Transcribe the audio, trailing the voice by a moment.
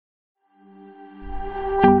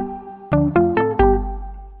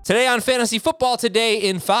Today on Fantasy Football, today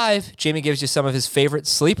in 5, Jamie gives you some of his favorite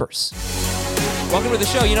sleepers. Welcome to the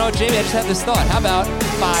show. You know what, Jamie, I just had this thought. How about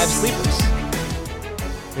 5 sleepers?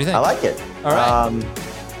 What do you think? I like it. All right.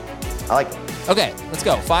 I like it. Okay, let's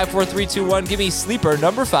go. 5, 4, 3, 2, 1. Give me sleeper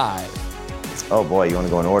number 5. Oh, boy, you want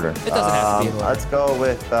to go in order? It doesn't have to be in order. Let's go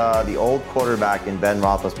with the old quarterback in Ben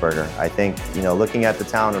Roethlisberger. I think, looking at the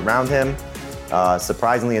talent around him,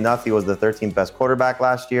 surprisingly enough, he was the 13th best quarterback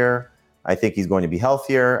last year. I think he's going to be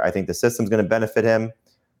healthier. I think the system's going to benefit him.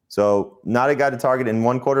 So not a guy to target in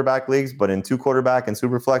one quarterback leagues, but in 2 quarterback and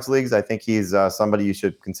super flex leagues, I think he's somebody you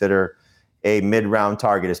should consider a mid-round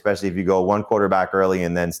target, especially if you go 1 quarterback early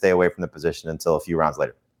and then stay away from the position until a few rounds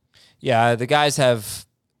later. Yeah, the guys have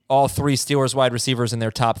all 3 Steelers wide receivers in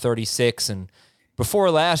their top 36, and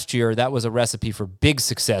before last year, that was a recipe for big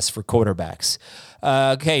success for quarterbacks.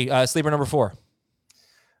 Sleeper number 4.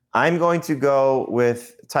 I'm going to go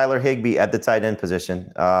with Tyler Higbee at the tight end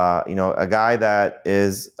position. A guy that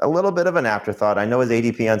is a little bit of an afterthought. I know his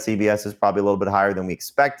ADP on CBS is probably a little bit higher than we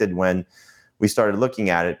expected when we started looking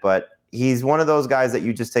at it, but he's one of those guys that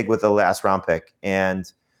you just take with a last round pick.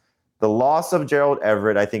 And the loss of Gerald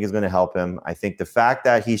Everett, I think, is going to help him. I think the fact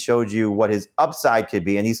that he showed you what his upside could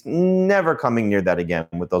be, and he's never coming near that again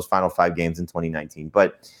with those final 5 games in 2019.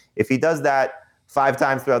 But if he does that 5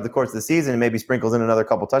 times throughout the course of the season and maybe sprinkles in another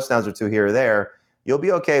couple touchdowns or 2 here or there, you'll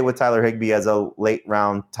be okay with Tyler Higbee as a late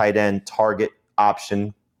round tight end target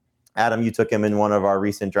option. Adam, you took him in one of our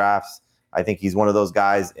recent drafts. I think he's one of those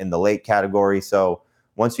guys in the late category. So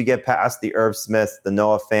once you get past the Irv Smith, the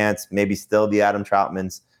Noah Fants, maybe still the Adam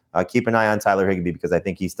Troutmans, keep an eye on Tyler Higbee because I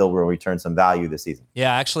think he still will return some value this season.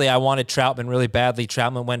 Yeah, actually, I wanted Troutman really badly.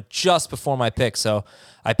 Troutman went just before my pick, so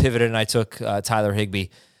I pivoted and I took Tyler Higbee.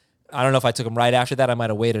 I don't know if I took him right after that. I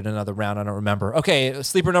might have waited another round. I don't remember. Okay,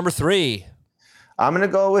 sleeper number 3. I'm going to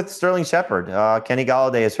go with Sterling Shepard. Kenny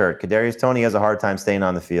Golladay is hurt. Kadarius Toney has a hard time staying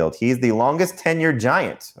on the field. He's the longest tenured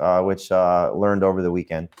Giant, which learned over the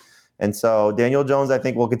weekend. And so Daniel Jones, I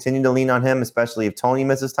think, will continue to lean on him, especially if Toney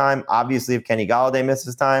misses time. Obviously, if Kenny Golladay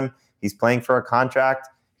misses time, he's playing for a contract.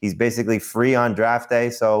 He's basically free on draft day.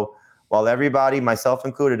 So while everybody, myself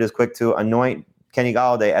included, is quick to anoint Kenny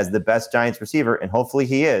Golladay as the best Giants receiver, and hopefully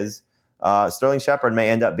he is, Sterling Shepard may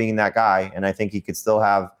end up being that guy. And I think he could still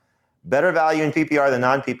have better value in PPR than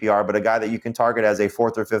non-PPR, but a guy that you can target as a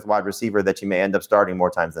 4th or 5th wide receiver that you may end up starting more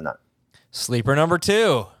times than not. Sleeper number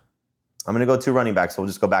 2. I'm going to go 2 running backs, so we'll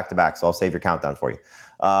just go back to back. So I'll save your countdown for you.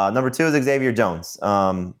 Number 2 is Xavier Jones.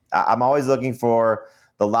 I'm always looking for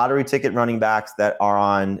the lottery ticket running backs that are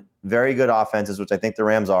on very good offenses, which I think the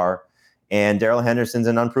Rams are. And Darrell Henderson's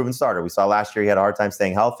an unproven starter. We saw last year he had a hard time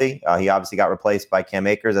staying healthy. He obviously got replaced by Cam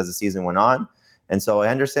Akers as the season went on. And so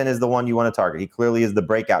Henderson is the one you want to target. He clearly is the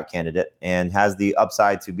breakout candidate and has the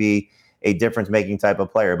upside to be a difference-making type of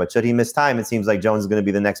player. But should he miss time, it seems like Jones is going to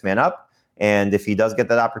be the next man up. And if he does get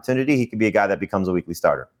that opportunity, he could be a guy that becomes a weekly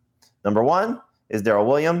starter. Number 1 is Darrell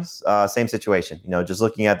Williams. Same situation. Just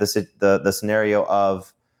looking at the scenario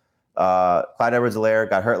of Clyde Edwards-Helaire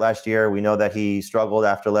got hurt last year. We know that he struggled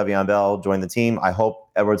after Le'Veon Bell joined the team. I hope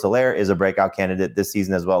Edwards-Helaire is a breakout candidate this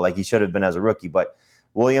season as well, like he should have been as a rookie. But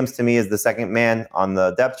Williams, to me, is the second man on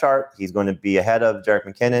the depth chart. He's going to be ahead of Jerick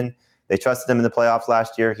McKinnon. They trusted him in the playoffs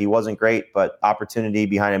last year. He wasn't great, but opportunity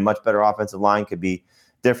behind a much better offensive line could be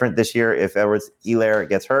different this year if Edwards-Helaire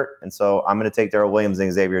gets hurt. And so I'm going to take Darrell Williams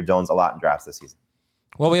and Xavier Jones a lot in drafts this season.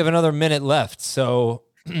 Well, we have another minute left. So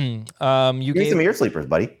you gave some of your sleepers,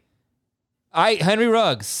 buddy. Henry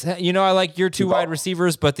Ruggs. I like your 2 wide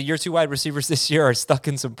receivers, but your 2 wide receivers this year are stuck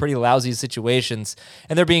in some pretty lousy situations,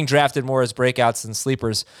 and they're being drafted more as breakouts than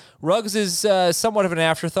sleepers. Ruggs is somewhat of an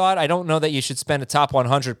afterthought. I don't know that you should spend a top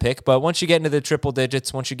 100 pick, but once you get into the triple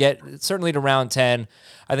digits, once you get certainly to round 10,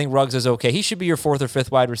 I think Ruggs is okay. He should be your 4th or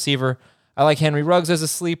 5th wide receiver. I like Henry Ruggs as a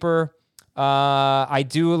sleeper. I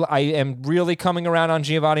am really coming around on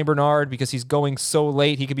Giovanni Bernard because he's going so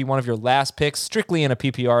late. He could be one of your last picks, strictly in a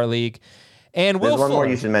PPR league. And there's one more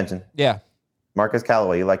you should mention. Yeah. Marcus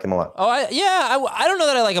Callaway. You like him a lot. Oh, I don't know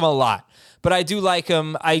that I like him a lot, but I do like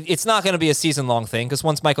him. It's not going to be a season-long thing because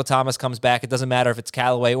once Michael Thomas comes back, it doesn't matter if it's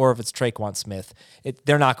Callaway or if it's Traquan Smith.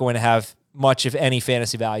 They're not going to have much, if any,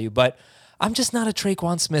 fantasy value. But I'm just not a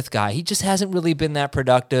Traquan Smith guy. He just hasn't really been that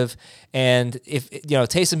productive. And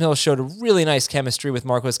Taysom Hill showed a really nice chemistry with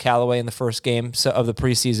Marquez Callaway in the first game of the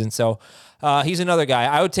preseason. So he's another guy.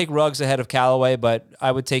 I would take Ruggs ahead of Callaway, but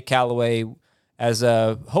I would take Callaway as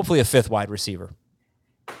hopefully a 5th wide receiver.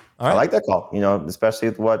 All right. I like that call, especially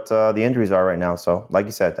with what the injuries are right now. So like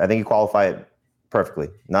you said, I think you qualify it perfectly.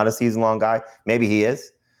 Not a season-long guy. Maybe he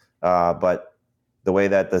is, but the way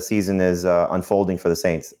that the season is unfolding for the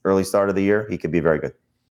Saints, early start of the year, he could be very good.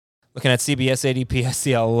 Looking at CBS ADP, I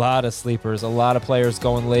see a lot of sleepers, a lot of players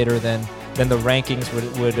going later than the rankings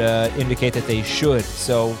would indicate that they should.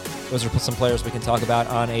 So those are some players we can talk about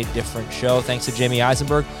on a different show. Thanks to Jamie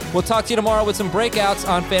Eisenberg. We'll talk to you tomorrow with some breakouts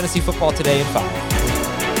on Fantasy Football Today in 5.